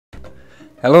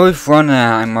Hello everyone,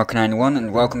 I'm Mark91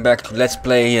 and welcome back to Let's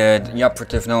Play the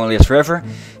Operative NOLF Forever.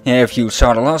 If you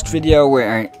saw the last video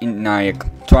where I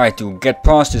tried to get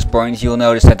past this point, you'll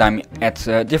notice that I'm at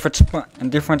a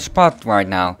different spot right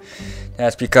now.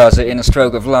 That's because in a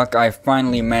stroke of luck I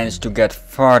finally managed to get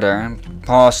farther,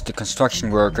 past the construction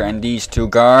worker and these two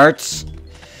guards.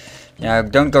 Yeah,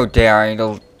 don't go there,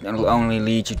 it'll only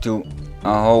lead you to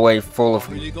a hallway full of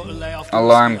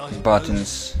alarm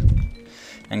buttons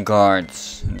and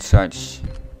guards and such.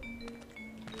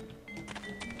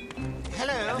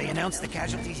 Hello. Have they announced the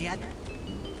casualties yet?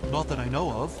 Not that I know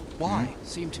of. Why?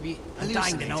 Seem to be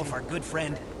dying to know if our good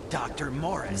friend Dr.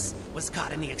 Morris was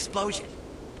caught in the explosion.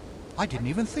 I didn't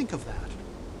even think of that.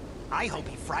 I hope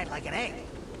he fried like an egg.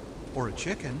 Or a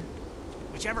chicken.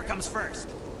 Whichever comes first.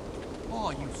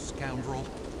 Oh, you scoundrel.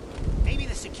 Maybe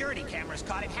the security cameras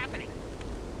caught it happening.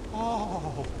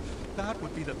 Oh, that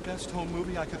would be the best home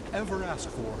movie I could ever ask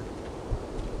for.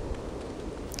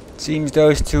 Seems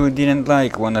those two didn't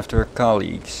like one of their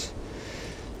colleagues.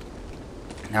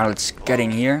 Now let's get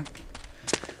in here.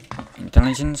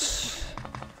 Intelligence.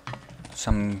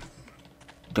 Some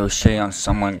dossier on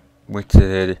someone with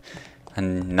a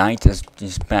knight as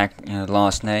his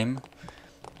last name.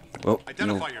 Well,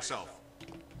 identify yourself.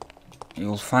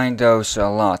 You'll find those a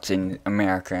lot in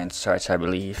America and such, I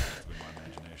believe.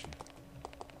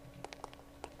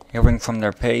 Hearing from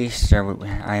their pace,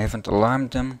 I haven't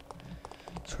alarmed them,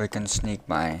 so I can sneak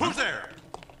by. Who's there?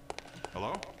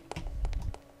 Hello?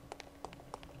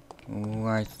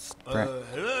 Right. Hello?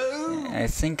 I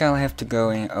think I'll have to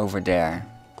go in over there.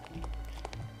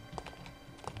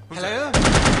 Hello?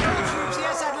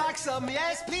 Yes, I'd like some.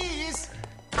 Yes, please.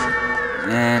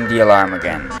 And the alarm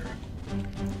again.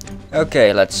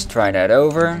 Okay, let's try that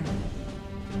over.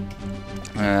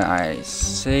 I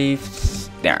saved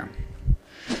there.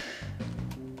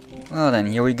 Well then,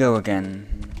 here we go again.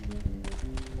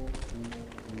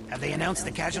 Have they announced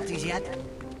the casualties yet?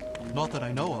 Not that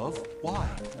I know of. Why?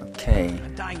 Okay.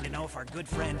 I'm dying to know if our good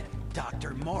friend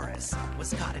Dr. Morris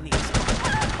was caught in the explosion.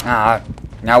 Ah,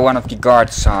 now one of the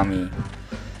guards saw me.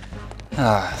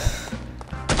 Ah,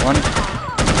 one.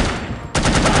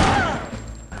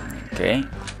 Okay.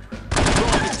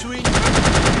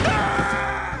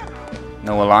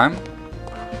 No alarm.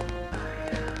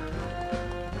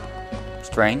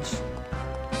 Strange.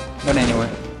 But anyway,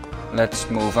 let's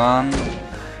move on.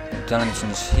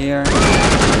 Intelligence here.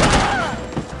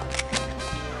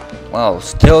 Well,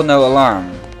 still no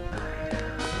alarm.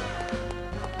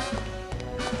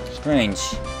 Strange.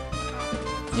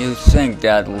 You'd think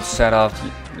that would have set off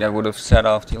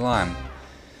the alarm.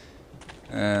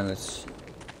 Let's.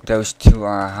 Those two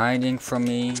are hiding from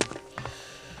me.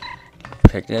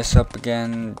 Pick this up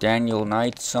again. Daniel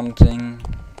Knight something.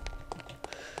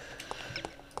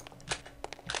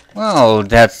 Well,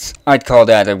 I'd call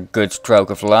that a good stroke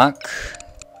of luck.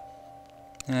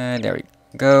 There we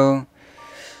go.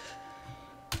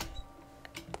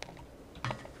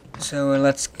 So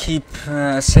let's keep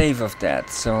a save of that.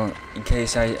 So in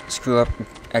case I screw up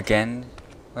again.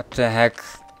 What the heck?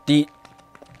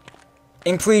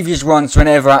 In previous ones,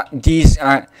 whenever I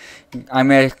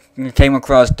came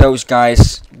across those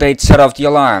guys, they'd set off the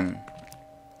alarm.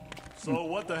 So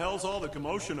what the hell's all the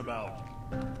commotion about?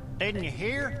 Didn't you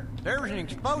hear? There was an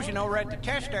explosion over at the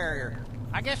test area.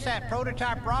 I guess that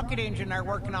prototype rocket engine they're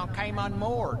working on came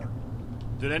unmoored.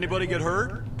 Did anybody get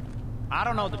hurt? I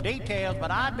don't know the details, but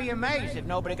I'd be amazed if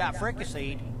nobody got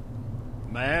fricasseed.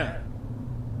 Man.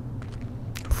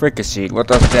 Fricasseed, what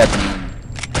does that mean?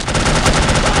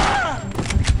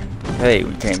 Hey,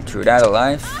 we came through that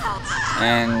alive.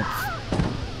 And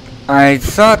I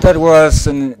thought that was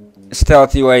a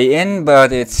stealthy way in,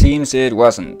 but it seems it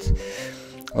wasn't.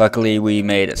 Luckily we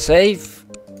made a save.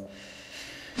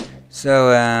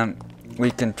 So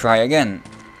we can try again.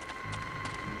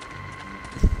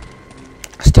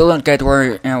 Still don't get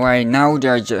why now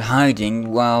they're just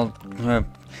hiding while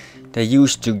they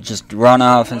used to just run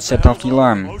off and set off the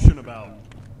alarm.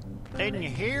 Didn't you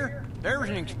hear? There was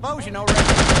an explosion over at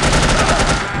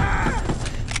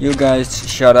You guys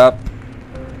shut up.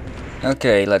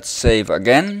 Okay, let's save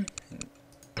again.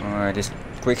 Or this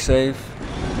quick save.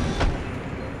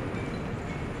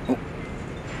 Oh,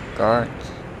 guard.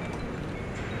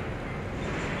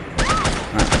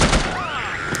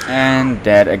 And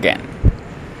dead again.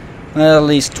 Well, at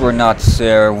least we're not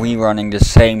rerunning the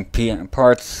same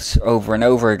parts over and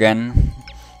over again.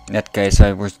 In that case,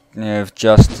 I was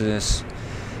just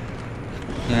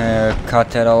cut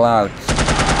that all out.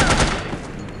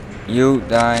 You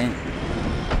die.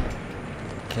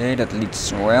 Okay, that leads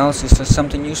somewhere else. Is there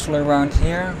something useful around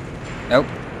here? Nope.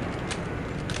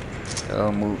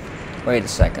 So move Wait a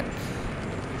second.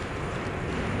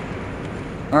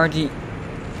 Are the...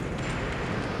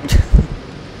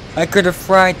 I could have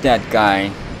fried that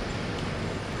guy.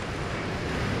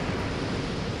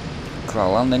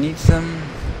 Crawl underneath him.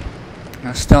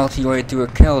 A stealthy way to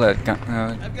kill that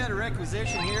guy. I've got a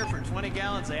requisition here for 20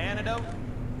 gallons of antidote.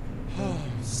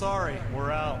 Sorry,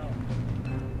 we're out.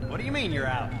 What do you mean you're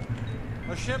out?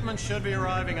 A shipment should be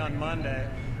arriving on Monday.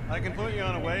 I can put you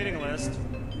on a waiting list.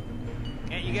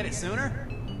 Can't you get it sooner?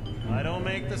 I don't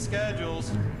make the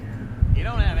schedules. You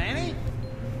don't have any?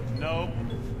 Nope.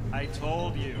 I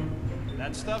told you.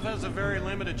 That stuff has a very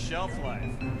limited shelf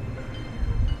life.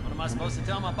 What am I supposed to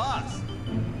tell my boss?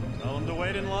 Tell him to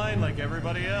wait in line like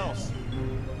everybody else.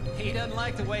 He doesn't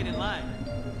like to wait in line.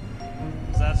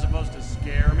 Is that supposed to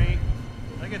scare me?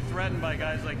 I get threatened by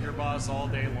guys like your boss all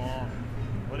day long.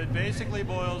 What it basically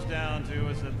boils down to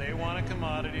is that they want a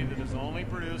commodity that is only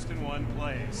produced in one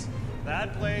place.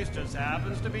 That place just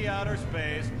happens to be outer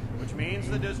space, which means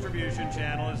the distribution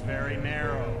channel is very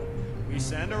narrow. We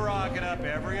send a rocket up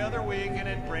every other week and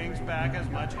it brings back as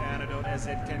much antidote as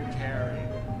it can carry.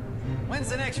 When's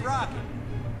the next rocket?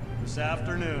 This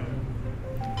afternoon.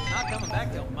 Not coming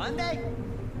back till Monday?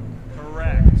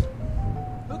 Correct.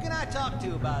 Who can I talk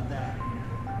to about that?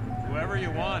 Whoever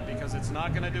you want, because it's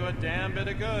not going to do a damn bit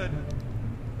of good.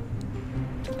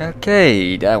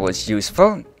 Okay, that was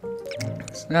useful.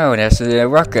 So there's a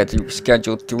rocket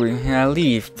scheduled to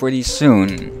leave pretty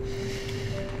soon.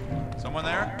 Someone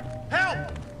there?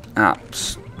 Help! Ah,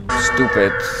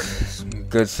 stupid.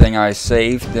 Good thing I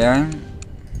saved there.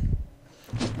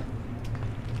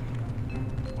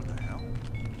 What the hell?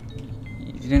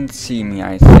 You didn't see me,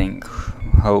 I think.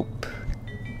 Hope.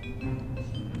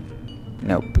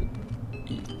 Nope.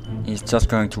 He's just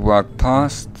going to walk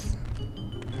past.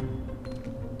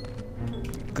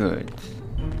 Good.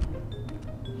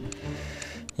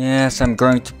 Yes, I'm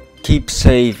going to keep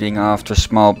saving after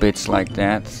small bits like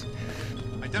that.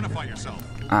 Identify yourself.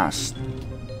 Ah,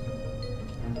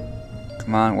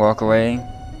 come on, walk away.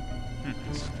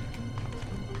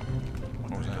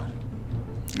 What was that?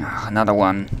 Ah, another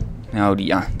one. No,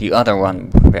 the other one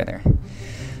better.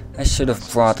 I should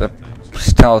have brought a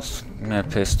stealth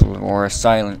pistol or a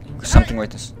silent something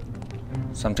with this,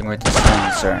 something with the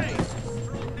silencer.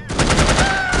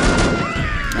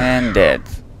 And dead.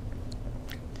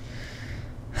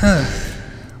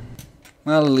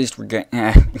 Well, at least we're getting.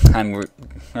 I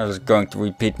was going to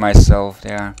repeat myself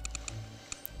there.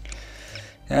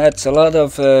 That's a lot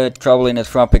of trouble in the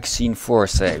Tropic Scene 4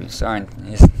 saves, aren't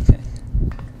it?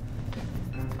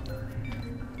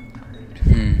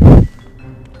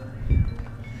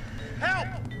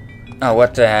 Oh,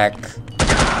 what the heck?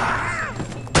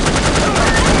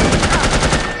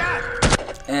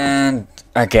 And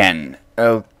again.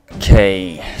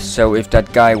 Okay, so if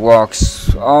that guy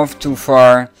walks off too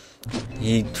far,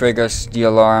 he triggers the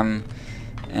alarm,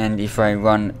 and if I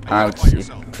run out,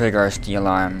 it triggers the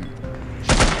alarm.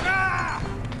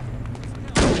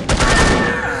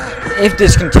 If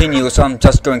this continues, I'm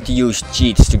just going to use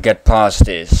cheats to get past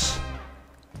this.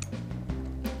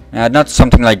 Not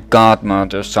something like God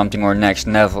mode or something or next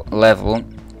level.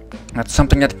 That's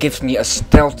something that gives me a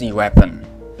stealthy weapon.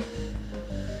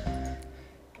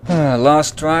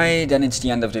 Last try, then it's the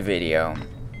end of the video.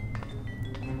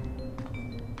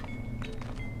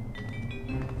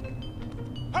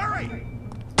 Hurry!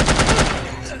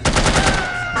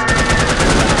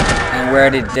 And where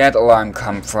did that alarm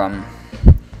come from?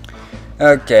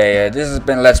 Okay, this has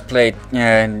been Let's Play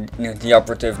the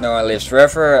Operative No One Lives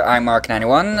Forever. I'm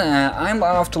Mark91. I'm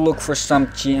off to look for some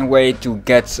way to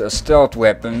get a stealth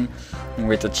weapon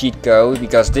with a cheat code,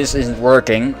 because this isn't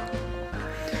working.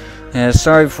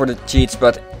 Sorry for the cheats,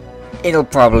 but it'll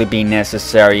probably be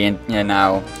necessary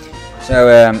now.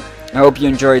 So I hope you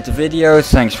enjoyed the video.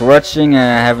 Thanks for watching.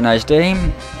 Have a nice day,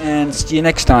 and see you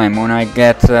next time when I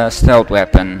get a stealth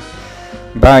weapon.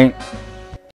 Bye.